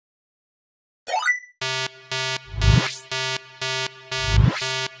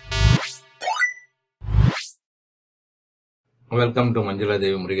Welcome to Manjula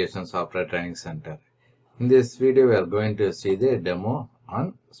Dhevi Murugesan Software Training Center. In this video, we are going to see the demo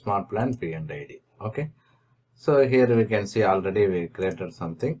on SmartPlant P&ID. Okay. So here we can see already we created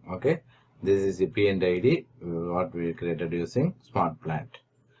something. Okay. This is the P&ID what we created using SmartPlant.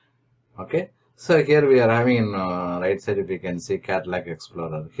 Okay. So here we are having in right side, if you can see Catalog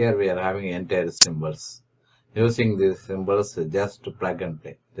Explorer. Here we are having entire symbols. Using these symbols, just plug and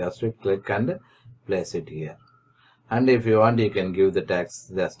play. Just click and place it here. And if you want, you can give the tags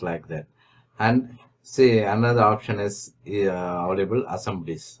just like that. And see, another option is available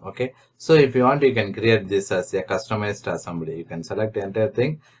assemblies. Okay, so if you want, you can create this as a customized assembly. You can select the entire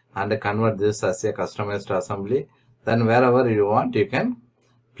thing and convert this as a customized assembly. Then wherever you want, you can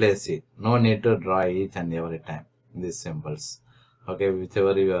place it. No need to draw each and every time these symbols. Okay,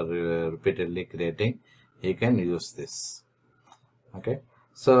 whichever you are repeatedly creating, you can use this. Okay.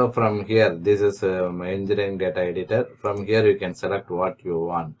 So from here, this is engineering data editor. From here, you can select what you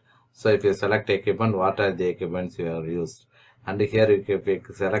want. So if you select equipment, what are the equipments you have used? And here, if you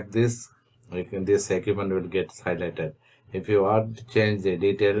select this, this equipment will get highlighted. If you want to change the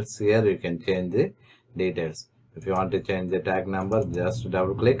details here, you can change the details. If you want to change the tag number, just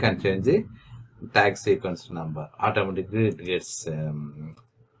double click and change the tag sequence number. Automatically, it gets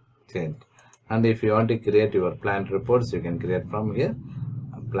changed. And if you want to create your plant reports, you can create from here.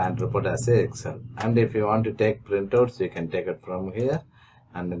 Plant report as a Excel. And if you want to take printouts, you can take it from here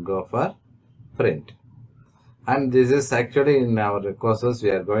and go for print. And this is actually in our courses we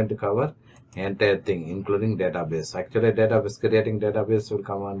are going to cover entire thing, including database. Actually, database, creating database will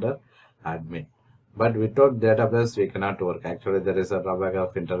come under admin, but without database we cannot work. Actually, there is a drawback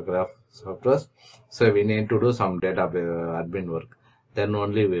of intergraph software, so we need to do some database admin work. Then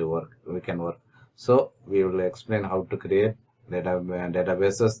only we can work. So we will explain how to create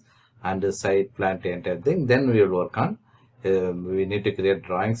databases and site plant entire thing. Then we will work on we need to create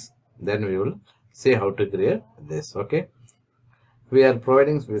drawings. Then we will see how to create this. Okay, we are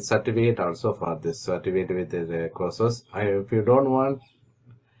providing with certificate also for this certificate with the courses. If you don't want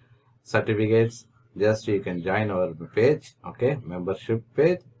certificates, just you can join our page. Okay, membership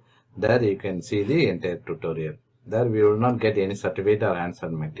page. There you can see the entire tutorial. There we will not get any certificate or answer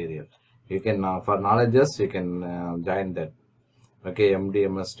material. You can for knowledges you can join that. Okay,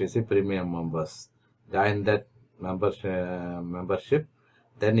 MDMSTC premium members, join that membership,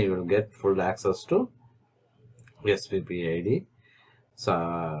 then you will get full access to SPPID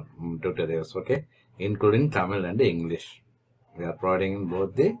tutorials. Okay, including Tamil and English. We are providing in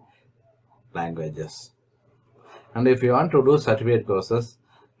both the languages. And if you want to do certificate courses,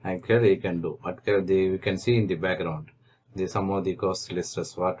 actually you can do what you can see in the background. Some of the course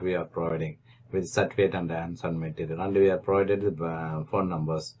lists what we are providing with certificate and answer material, and we are provided with phone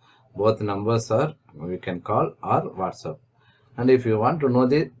numbers. Both numbers are we can call or WhatsApp. And if you want to know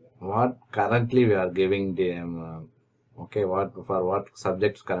the what currently we are giving the okay, what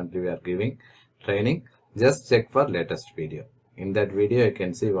subjects currently we are giving training, just check for latest video. In that video you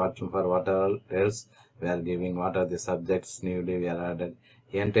can see what else we are giving, what are the subjects newly we are added.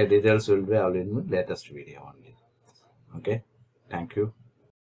 Entire details will be all in the latest video only. Okay, thank you.